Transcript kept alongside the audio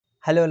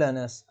Hello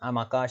learners, I'm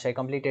Akash. I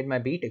completed my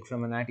BTech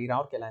from NIT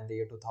Rourkela in the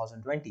year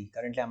 2020.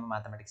 Currently, I'm a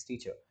mathematics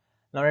teacher.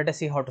 Now let us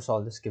see how to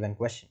solve this given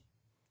question.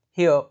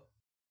 Here,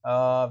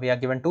 we are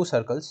given two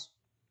circles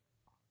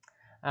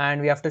and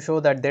we have to show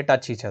that they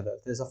touch each other.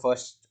 This is the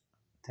first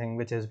thing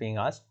which is being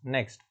asked.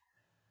 Next,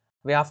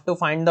 we have to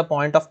find the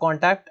point of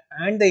contact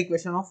and the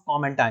equation of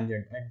common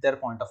tangent at their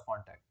point of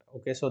contact.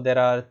 Okay, so there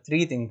are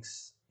three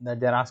things that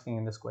they're asking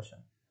in this question.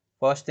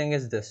 First thing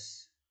is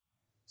this: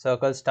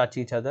 circles touch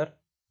each other.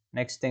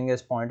 Next thing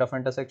is point of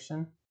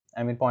intersection,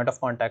 point of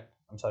contact,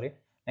 I'm sorry.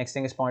 Next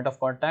thing is point of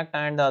contact,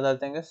 and the other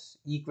thing is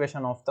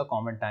equation of the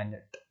common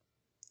tangent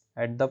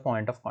at the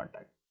point of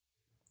contact.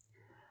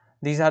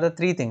 These are the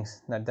three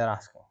things that they're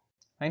asking.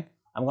 Fine,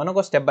 I'm gonna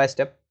go step by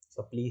step,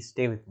 so please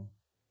stay with me.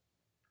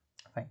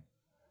 Fine,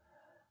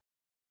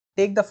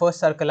 take the first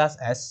circle as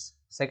S,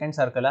 second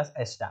circle as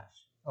S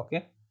dash.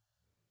 Okay,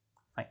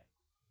 fine.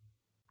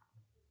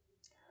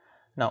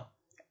 Now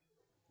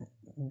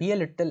be a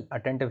little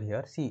attentive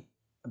here. See,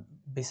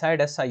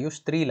 beside S I use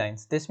three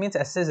lines. This means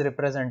S is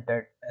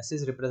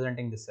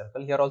representing this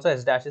circle. Here also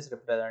S dash is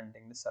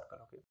representing this circle.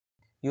 Okay,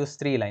 use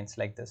three lines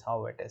like this,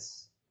 how it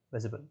is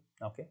visible.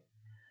 Okay,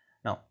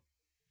 now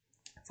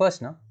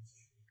first, now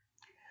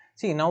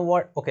see, now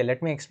what, okay,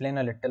 let me explain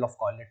a little bit of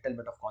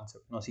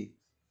concept. Now see,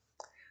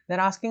 they're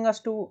asking us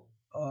to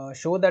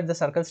show that the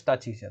circles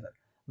touch each other.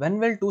 When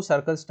will two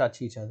circles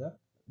touch each other?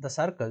 The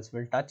circles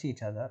will touch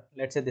each other.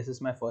 Let's say this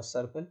is my first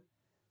circle,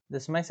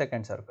 this is my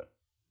second circle.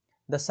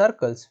 The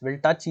circles will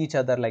touch each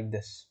other like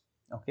this,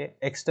 okay,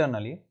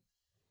 externally,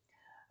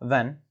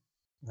 when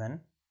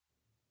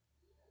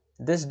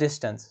this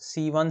distance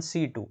C1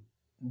 C2,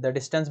 the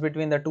distance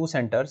between the two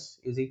centers,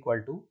 is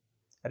equal to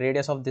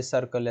radius of this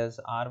circle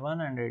is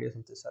R1 and radius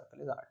of this circle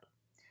is R2.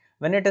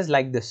 When it is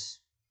like this,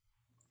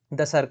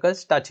 the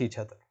circles touch each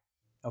other,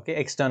 okay,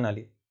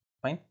 externally.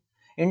 Fine,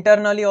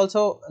 internally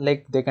also,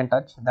 like, they can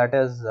touch, that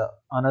is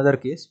another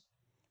case,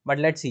 but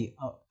let's see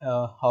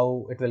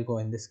how it will go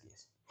in this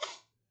case,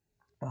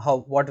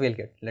 what we'll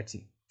get. Let's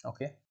see.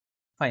 Okay,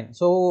 fine.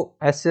 So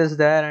S is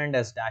there and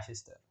S dash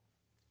is there.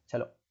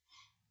 Chalo.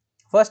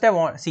 First I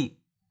want, see,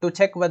 to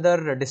check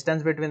whether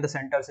distance between the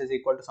centers is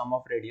equal to sum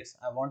of radius,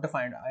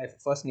 I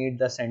first need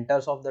the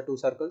centers of the two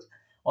circles,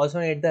 also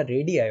need the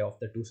radii of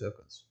the two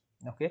circles.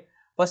 Okay,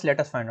 first let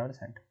us find out the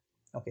center.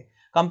 Okay,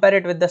 compare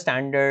it with the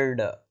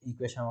standard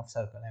equation of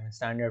circle,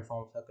 standard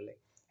form of circle, like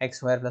x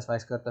square plus y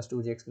square plus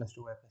 2gx plus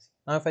 2y plus c.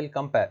 Now if I'll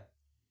compare,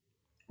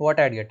 what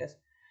I get is,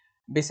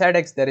 beside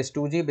x there is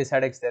 2g,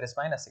 beside x there is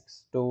minus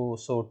 6.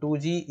 So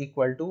 2g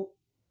equal to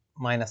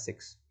minus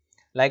 6.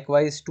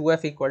 Likewise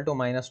 2f equal to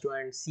minus 2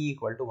 and c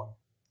equal to 1.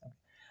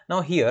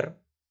 Now here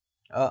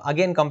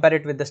again compare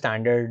it with the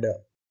standard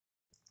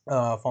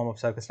form of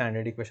circle,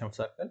 standard equation of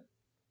circle.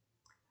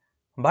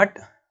 But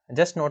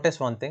just notice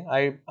one thing,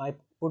 I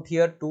put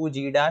here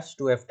 2g dash,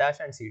 2f dash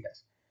and c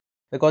dash,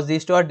 because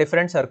these two are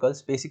different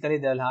circles. Basically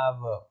they'll have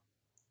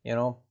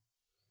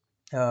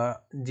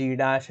g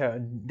dash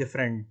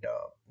different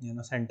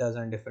centers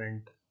and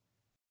different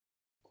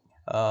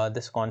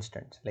this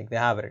constant, like they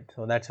have it,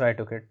 so that's why I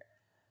took it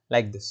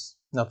like this.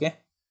 Okay,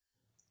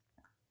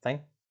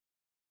 fine.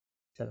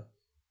 Chalo.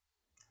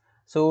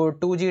 So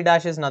 2g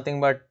dash is nothing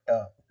but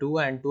 2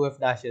 and 2f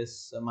dash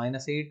is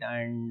minus 8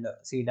 and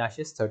c dash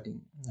is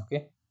 13.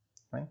 Okay,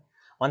 fine.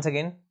 Once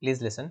again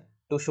please listen,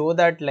 to show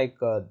that, like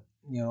to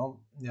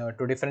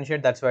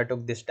differentiate, that's why I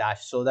took this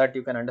dash, so that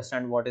you can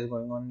understand what is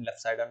going on left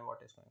side and what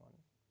is going on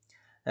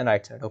and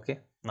right side. Okay,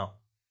 now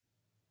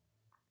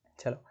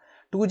chalo,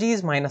 2g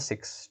is minus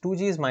 6,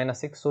 2g is minus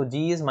 6, so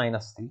g is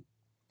minus 3,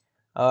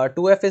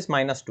 2f is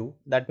minus 2,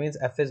 that means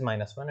f is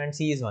minus 1 and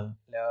c is 1.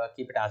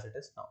 Keep it as it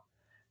is. Now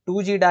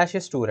 2g dash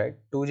is 2, right?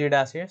 2g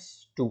dash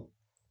is 2,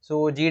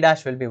 so g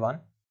dash will be 1.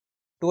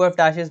 2f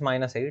dash is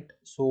minus 8,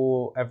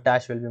 so f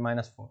dash will be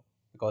minus 4,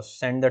 because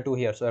send the 2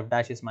 here, so f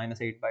dash is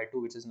minus 8 by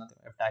 2, which is nothing,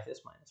 f dash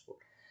is minus 4,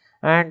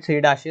 and c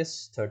dash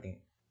is 13.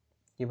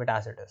 Keep it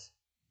as it is.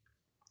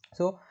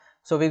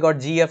 So we got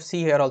gfc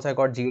here, also I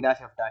got g dash,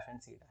 f dash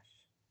and c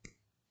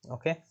dash.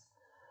 Okay,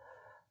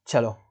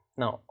 chalo.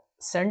 Now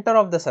center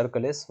of the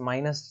circle is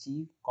minus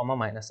g comma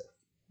minus f.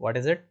 What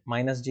is it?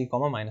 Minus g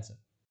comma minus f.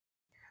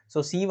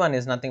 So C1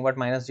 is nothing but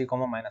minus g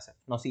comma minus f.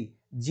 Now see,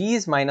 g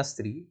is minus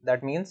 3,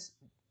 that means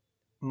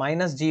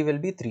minus g will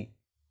be 3.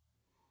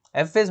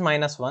 F is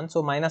minus 1,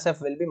 so minus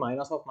f will be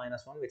minus of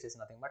minus 1, which is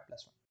nothing but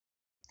plus 1.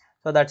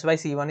 So that's why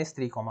C1 is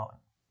 3 comma 1.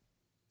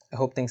 I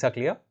hope things are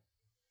clear.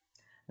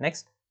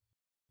 Next,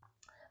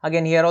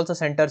 again here also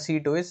center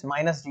C2 is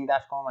minus g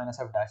dash comma minus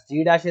f dash.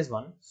 G dash is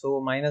 1, so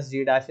minus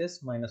g dash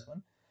is minus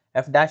 1.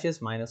 F dash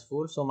is minus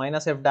 4, so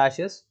minus f dash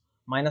is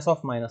minus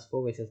of minus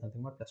 4, which is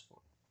nothing but plus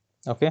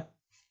 4. Okay,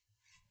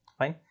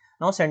 fine.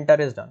 Now center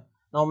is done.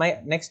 Now my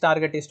next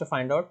target is to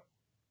find out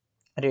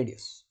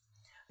radius.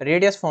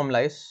 Radius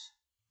formula is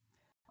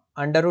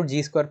under root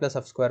g square plus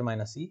f square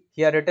minus c.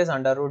 Here it is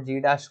under root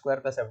g dash square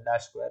plus f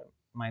dash square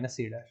minus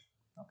c dash.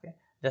 Okay,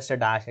 just a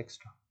dash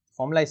extra.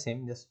 Formula is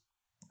same, just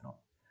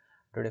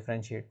to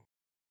differentiate.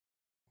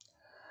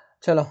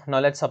 Chalo, now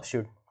let's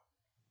substitute.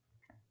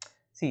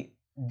 See,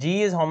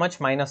 G is how much?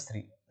 Minus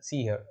 3.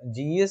 See here,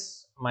 G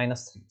is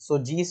minus 3. So,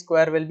 G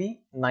square will be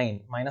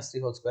 9. Minus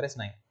 3 whole square is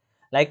 9.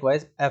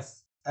 Likewise,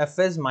 F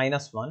is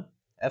minus 1.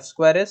 F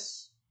square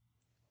is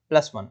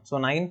plus 1. So,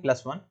 9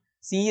 plus 1.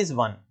 C is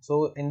 1.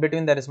 So, in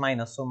between there is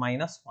minus. So,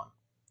 minus 1.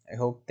 I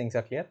hope things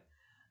are clear.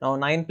 Now,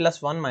 9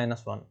 plus 1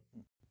 minus 1.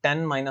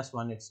 10 minus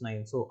 1, it's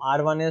 9. So,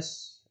 R1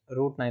 is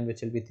root 9,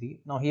 which will be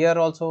 3. Now, here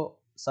also,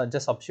 so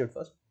just substitute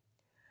first.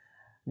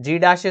 G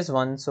dash is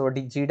 1. So,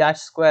 G dash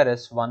square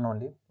is 1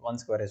 only. 1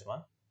 square is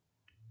 1.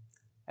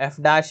 F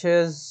dash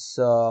is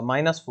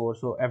minus 4.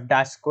 So, F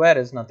dash square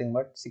is nothing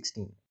but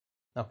 16.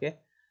 Okay.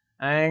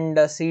 And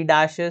C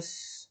dash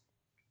is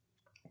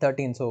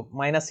 13. So,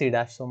 minus C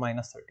dash. So,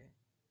 minus 13.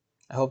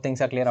 I hope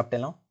things are clear up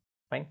till now.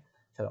 Fine.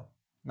 So,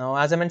 now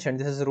as I mentioned,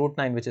 this is root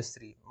 9, which is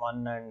 3.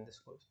 1 and this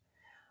goes.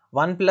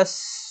 1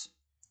 plus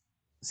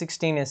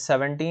 16 is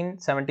 17.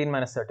 17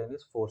 minus 13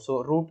 is 4.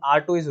 So, root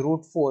R2 is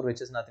root 4,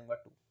 which is nothing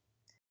but 2.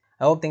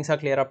 I hope things are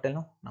clear up till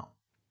now. Now,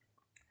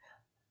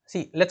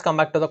 see, let's come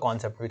back to the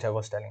concept which I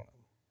was telling,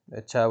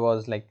 which I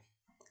was like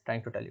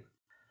trying to tell you.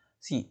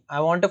 See, I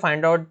want to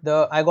find out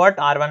I got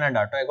R1 and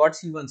R2, I got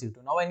C1,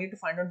 C2. Now, I need to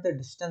find out the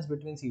distance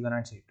between C1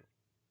 and C2.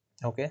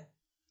 Okay,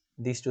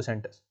 these two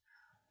centers.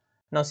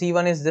 Now,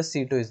 C1 is this,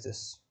 C2 is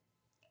this.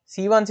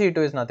 C1, C2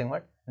 is nothing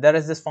but, there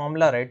is this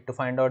formula, right, to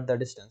find out the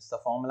distance. The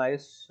formula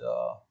is,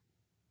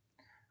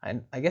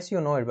 and I guess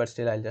you know it, but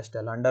still I'll just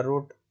tell, under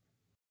root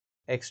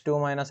x2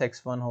 minus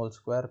x1 whole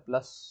square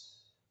plus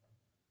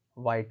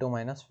y2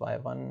 minus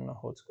y1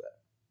 whole square.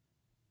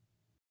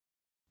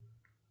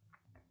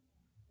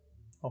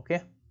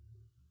 Okay,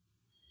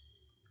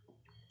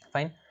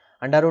 fine.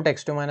 Under root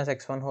x2 minus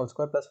x1 whole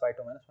square plus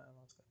y2 minus y1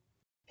 whole square.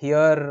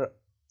 Here,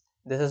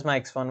 this is my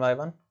x1,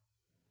 y1.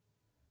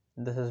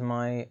 This is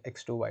my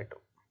x2, y2.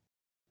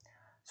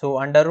 So,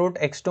 under root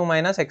x2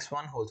 minus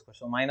x1 whole square.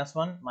 So, minus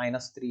 1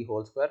 minus 3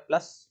 whole square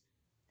plus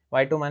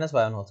y2 minus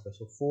y1 whole square.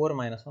 So, 4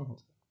 minus 1 whole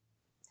square.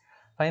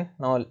 Fine.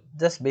 Now,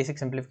 just basic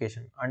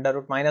simplification. Under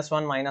root minus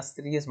 1 minus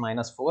 3 is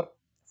minus 4.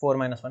 4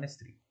 minus 1 is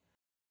 3.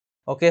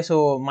 Okay.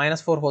 So,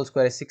 minus 4 whole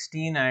square is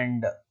 16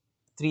 and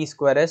 3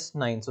 square is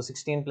 9. So,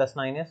 16 plus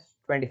 9 is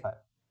 25.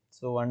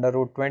 So, under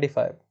root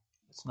 25,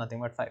 it's nothing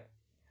but 5.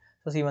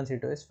 So, C1,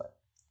 C2 is 5.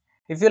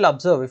 If you'll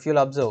observe,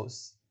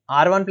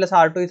 R1 plus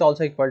R2 is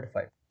also equal to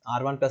 5.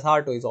 R1 plus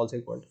R2 is also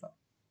equal to 5.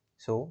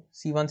 So,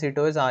 C1,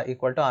 C2 is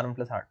equal to R1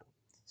 plus R2.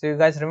 So, you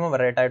guys remember,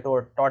 right, I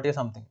taught you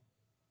something.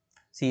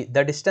 See,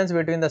 the distance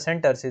between the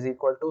centers is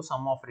equal to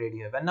sum of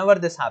radii. Whenever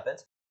this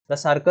happens, the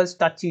circles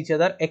touch each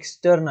other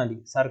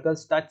externally.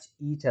 Circles touch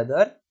each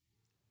other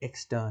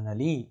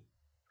externally,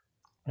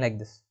 like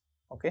this.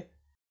 Okay.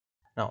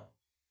 Now,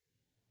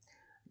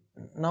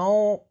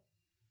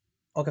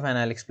 okay, fine,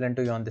 I'll explain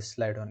to you on this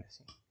slide only.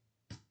 See,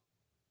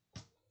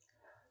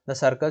 the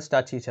circles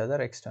touch each other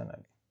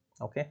externally.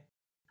 Okay.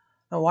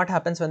 Now, what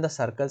happens when the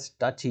circles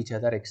touch each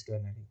other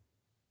externally?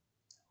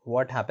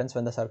 What happens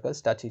when the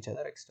circles touch each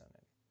other externally?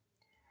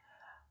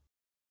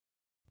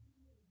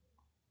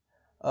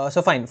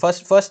 So fine.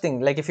 First thing,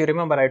 like if you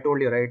remember, I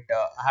told you, right?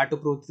 I had to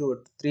prove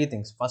through 3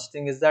 things. First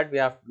thing is that we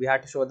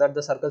had to show that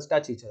the circles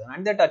touch each other,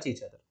 and they touch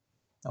each other.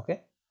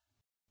 Okay.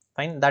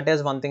 Fine. That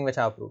is one thing which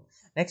I have proved.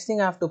 Next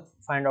thing I have to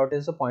find out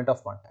is the point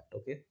of contact.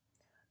 Okay.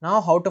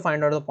 Now, how to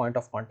find out the point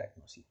of contact?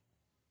 Now, see.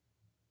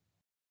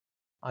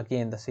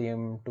 Again, the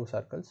same 2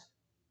 circles.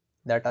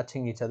 They are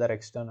touching each other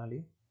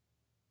externally.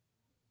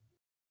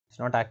 It's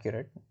not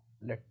accurate.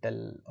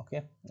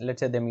 Okay. Let's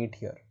say they meet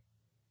here.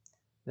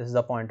 This is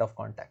the point of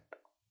contact.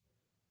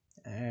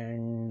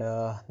 And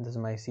this is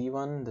my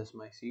C1, this is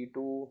my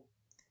C2,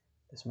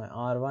 this is my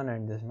R1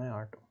 and this is my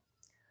R2.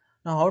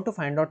 Now, how to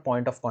find out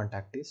point of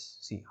contact is,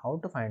 see, how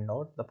to find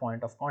out the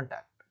point of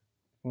contact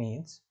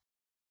means,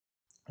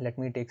 let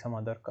me take some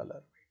other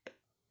color.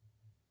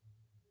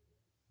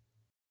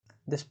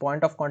 This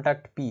point of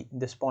contact P,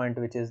 this point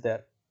which is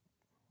there,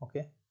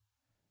 okay,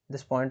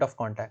 this point of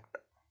contact,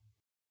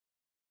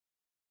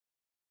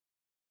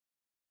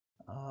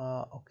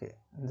 okay,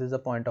 this is the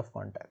point of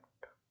contact.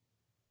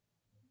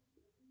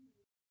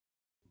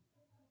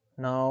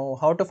 Now,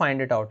 how to find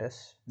it out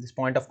is, this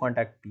point of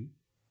contact P.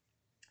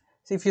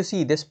 See, if you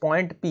see, this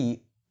point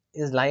P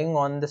is lying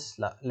on this,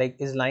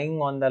 is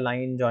lying on the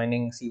line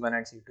joining C1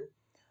 and C2.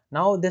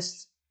 Now,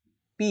 this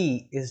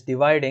P is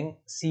dividing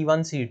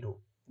C1,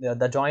 C2,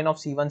 the join of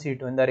C1,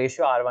 C2 in the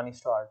ratio R1 is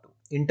to R2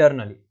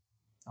 internally.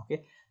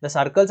 Okay, the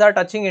circles are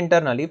touching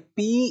internally.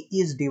 P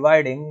is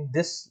dividing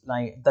this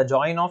line, the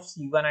join of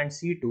C1 and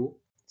C2.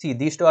 See,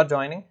 these two are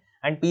joining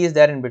and P is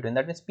there in between.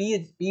 That means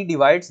P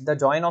divides the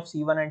join of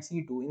C1 and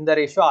C2 in the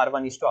ratio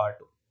R1 is to R2.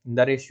 In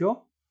the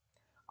ratio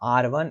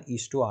R1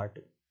 is to R2.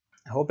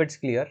 I hope it's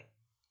clear.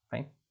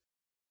 Fine.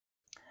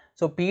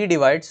 So, P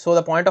divides, so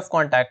the point of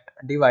contact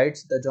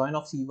divides the join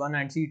of C1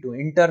 and C2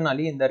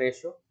 internally in the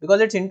ratio, because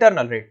it's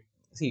internal, right?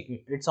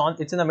 See, it's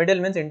in the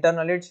middle, means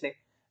internally it's like,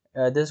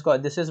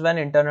 this is when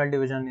internal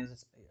division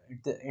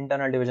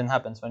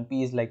happens, when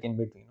P is like in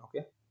between.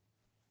 Okay,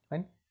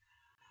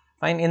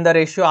 fine, in the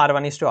ratio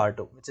R1 is to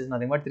R2, which is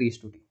nothing but 3 is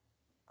to T.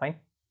 Fine.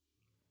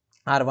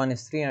 R1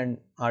 is 3 and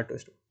R2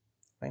 is 2.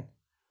 Fine.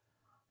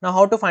 Now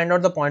how to find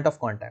out the point of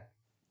contact?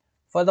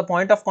 For the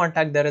point of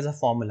contact there is a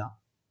formula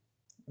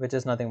which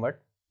is nothing but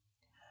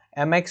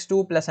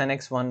mx2 plus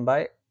nx1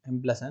 by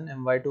m plus n,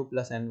 my2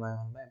 plus ny1 by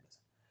m plus n.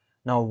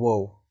 Now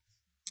whoa,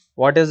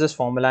 what is this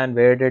formula and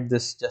where did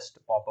this just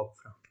pop up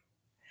from?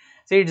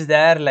 See, it's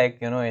there like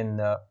in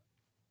the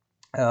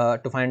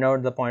to find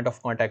out the point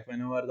of contact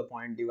whenever the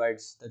point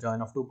divides the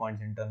join of 2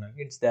 points internally.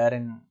 It's there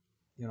in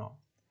you know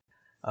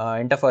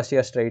inter first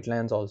year straight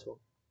lines also.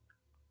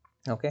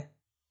 Okay,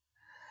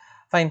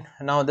 fine.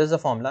 Now this is the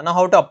formula. Now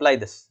how to apply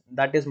this?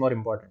 That is more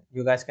important.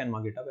 You guys can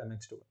mug it up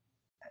mx2.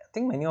 I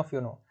think many of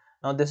you know.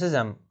 Now this is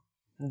m,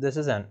 this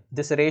is n.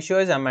 This ratio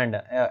is m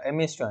and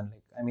m is to n.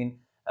 Like I mean,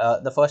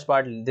 the first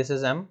part, this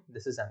is m,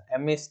 this is n.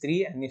 M is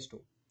 3, n is 2.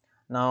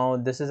 Now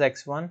this is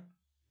x1,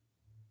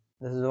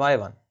 this is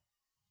y1,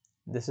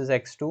 this is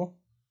x2,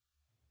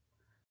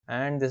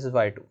 and this is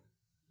y2.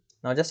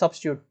 Now just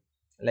substitute,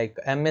 like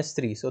m is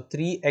 3, so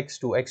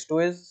 3x2,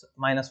 x2 is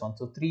minus 1,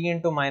 so 3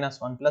 into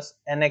minus 1 plus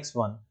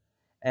nx1,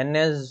 n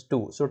is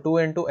 2, so 2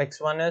 into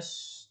x1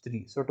 is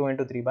 3, so 2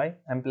 into 3 by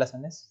m plus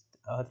n is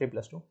 3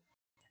 plus 2,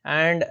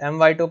 and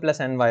my2 plus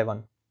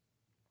ny1,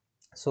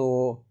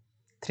 so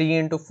 3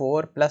 into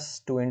 4 plus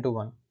 2 into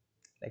 1,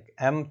 like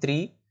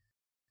m3,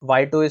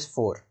 y2 is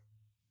 4,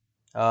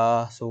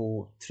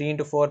 so 3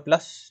 into 4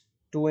 plus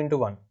 2 into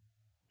 1,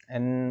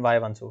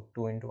 ny1, so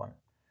 2 into 1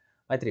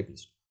 by 3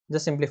 plus 2.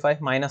 Just simplify,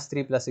 minus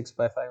 3 plus 6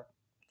 by 5,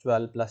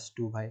 12 plus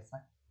 2 by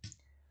 5.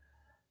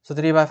 So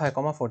 3 by 5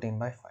 comma 14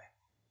 by 5.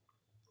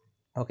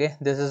 Okay,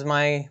 this is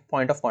my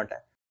point of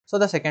contact. So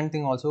the second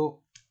thing also,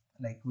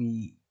 like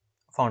we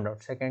found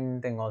out,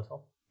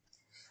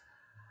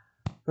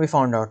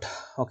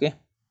 okay.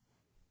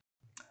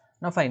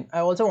 Now fine, I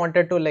also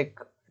wanted to like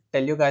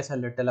tell you guys a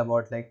little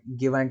about like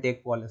give and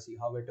take policy,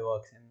 how it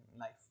works in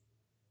life.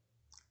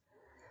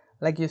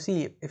 Like you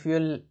see, if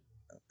you'll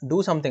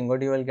do something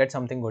good, you will get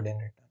something good in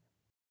return.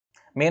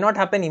 May not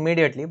happen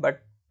immediately,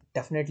 but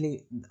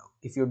definitely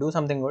if you do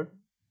something good,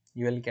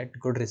 you will get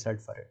good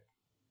result for it.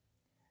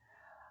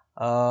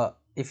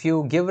 If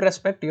you give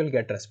respect, you will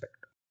get respect.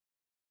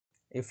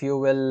 If you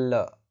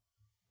will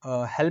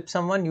help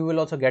someone, you will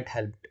also get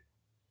helped.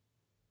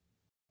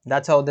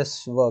 That's how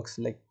this works.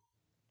 Like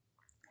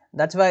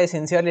that's why I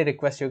sincerely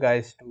request you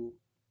guys to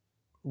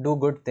do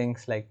good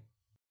things. Like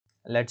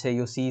let's say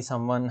you see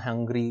someone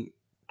hungry,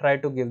 try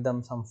to give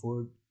them some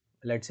food.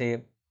 Let's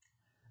say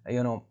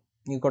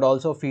you could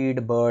also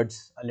feed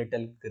birds a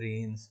little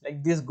grains.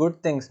 Like these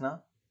good things, na,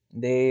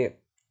 they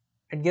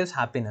it gives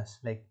happiness.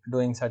 Like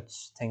doing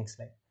such things,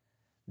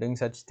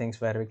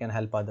 where we can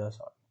help others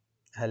or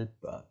help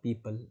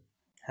people,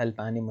 help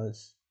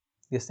animals.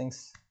 These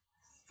things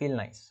feel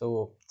nice.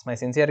 So it's my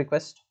sincere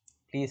request,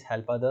 please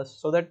help others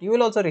so that you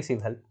will also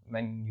receive help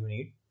when you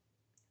need.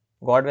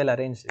 God will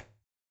arrange it.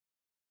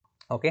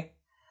 Okay,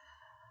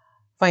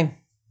 fine.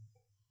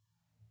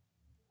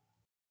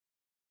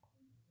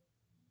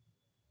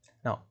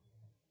 Now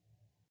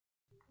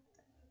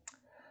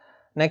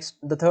next,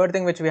 the third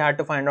thing which we had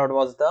to find out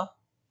was the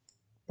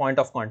point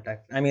of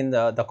contact. I mean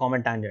the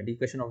common tangent,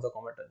 equation of the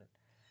common tangent.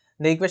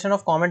 The equation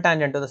of common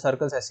tangent to the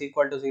circles s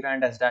equal to 0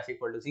 and s dash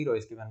equal to 0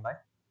 is given by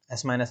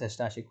s minus s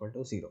dash equal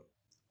to 0.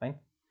 Fine.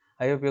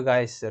 I hope you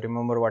guys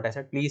remember what I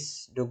said.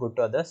 Please do good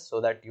to others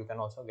so that you can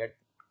also get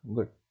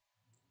good.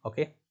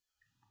 Okay,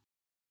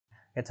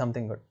 get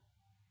something good.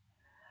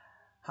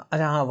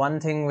 One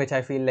thing which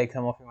I feel like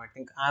some of you might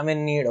think, I'm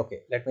in need.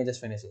 Okay, let me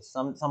just finish this.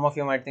 Some of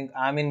you might think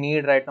I'm in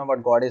need right now,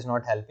 but God is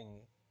not helping me.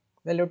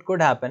 Well, it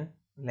could happen.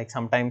 Like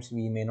sometimes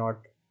we may not,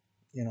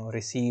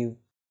 receive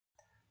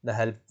the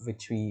help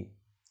which we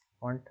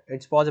want.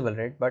 It's possible,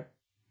 right? But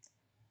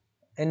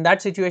in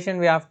that situation,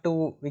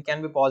 we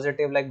can be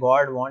positive. Like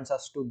God wants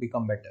us to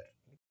become better.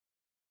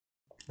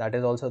 That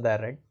is also there,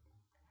 right?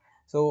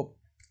 So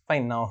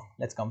fine. Now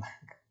let's come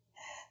back.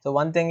 So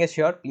one thing is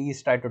sure,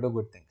 please try to do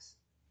good things.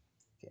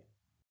 Okay.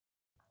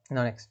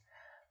 Now next,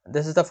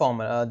 this is the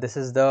formula. This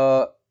is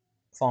the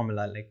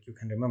formula. Like you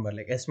can remember,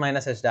 like s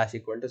minus s dash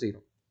equal to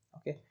 0.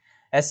 Okay,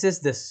 s is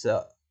this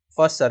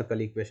first circle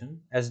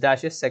equation. S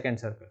dash is second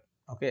circle.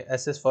 Okay,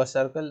 s is first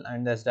circle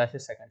and s dash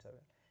is second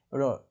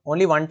circle.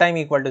 Only one time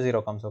equal to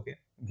 0 comes. Okay,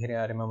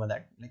 here remember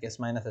that, like s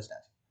minus s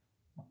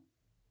dash.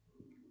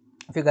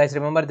 If you guys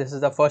remember, this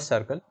is the first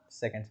circle,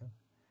 second circle.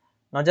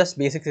 Now just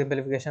basic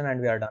simplification and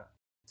we are done.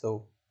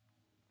 So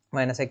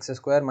minus x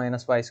square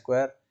minus y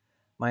square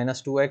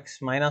minus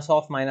 2x minus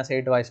of minus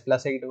 8y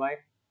plus 8y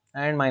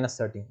and minus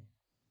 13.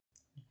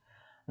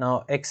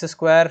 Now x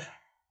square,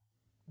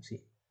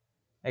 see,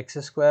 x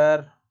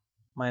square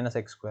minus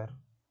x square,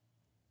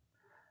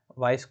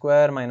 y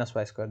square minus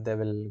y square, they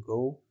will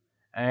go,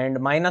 and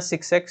minus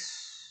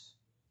 6x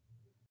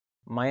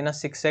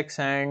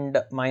and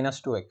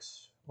minus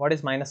 2x. What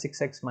is minus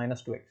 6x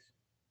minus 2x?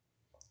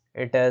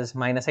 It is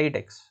minus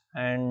 8x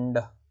and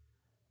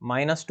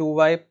minus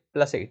 2y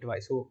plus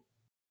 8y. So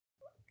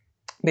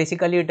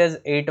basically it is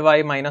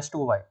 8y minus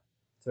 2y,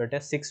 so it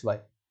is 6y.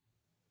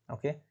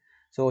 Okay,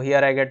 So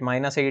here I get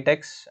minus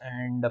 8x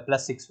and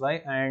plus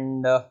 6y,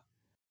 and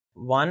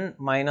 1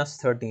 minus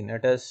 13,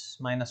 it is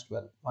minus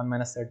 12. 1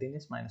 minus 13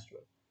 is minus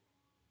 12.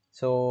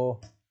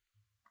 So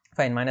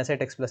fine, minus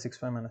 8x plus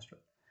 6y minus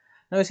 12.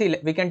 Now you see,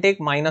 we can take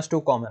minus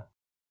 2 common.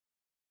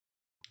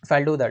 If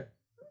I'll do that,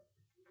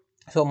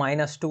 so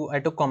minus 2 I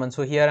took common,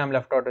 so here I am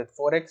left out with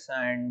 4x,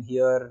 and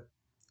here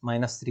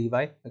minus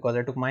 3y, because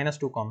I took minus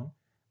 2 common,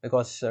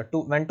 because 2,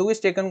 when 2 is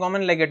taken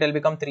common, like, it will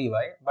become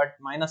 3y, but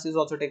minus is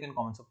also taken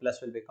common, so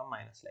plus will become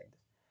minus, like this,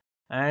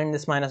 and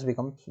this minus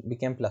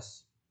became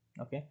plus.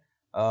 Okay,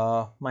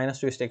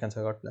 minus 2 is taken,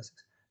 so I got plus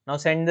 6. Now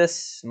send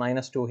this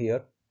minus 2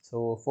 here,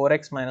 so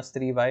 4x minus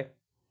 3y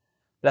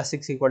plus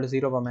 6 equal to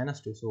 0 by minus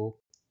 2, so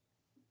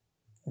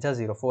just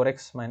 0.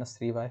 4x minus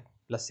 3y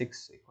plus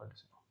 6 equal to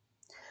 0.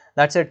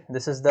 That's it.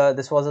 This was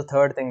the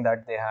third thing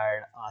that they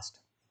had asked.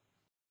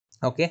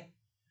 Okay,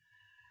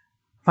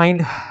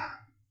 fine.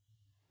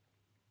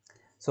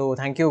 So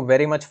thank you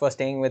very much for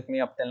staying with me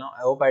up till now.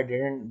 I hope I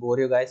didn't bore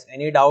you guys.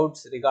 Any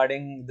doubts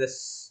regarding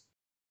this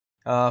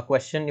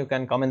question, you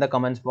can come in the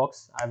comments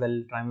box. I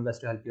will try my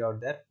best to help you out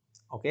there.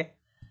 Okay,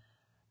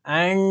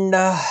 and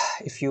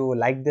if you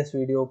like this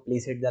video,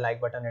 please hit the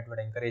like button. It would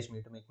encourage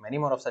me to make many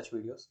more of such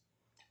videos.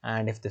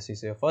 And if this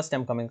is your first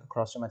time coming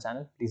across to my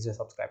channel, please just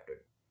subscribe to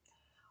it.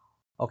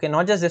 Okay,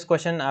 not just this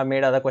question, I've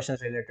made other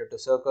questions related to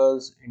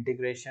circles,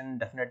 integration,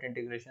 definite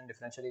integration,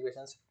 differential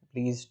equations.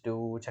 Please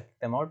do check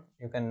them out.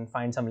 You can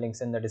find some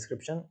links in the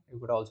description. You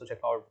could also check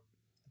out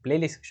the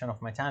playlist section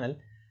of my channel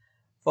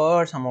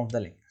for some of the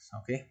links.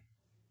 Okay,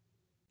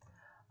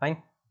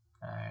 fine,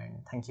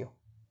 and thank you.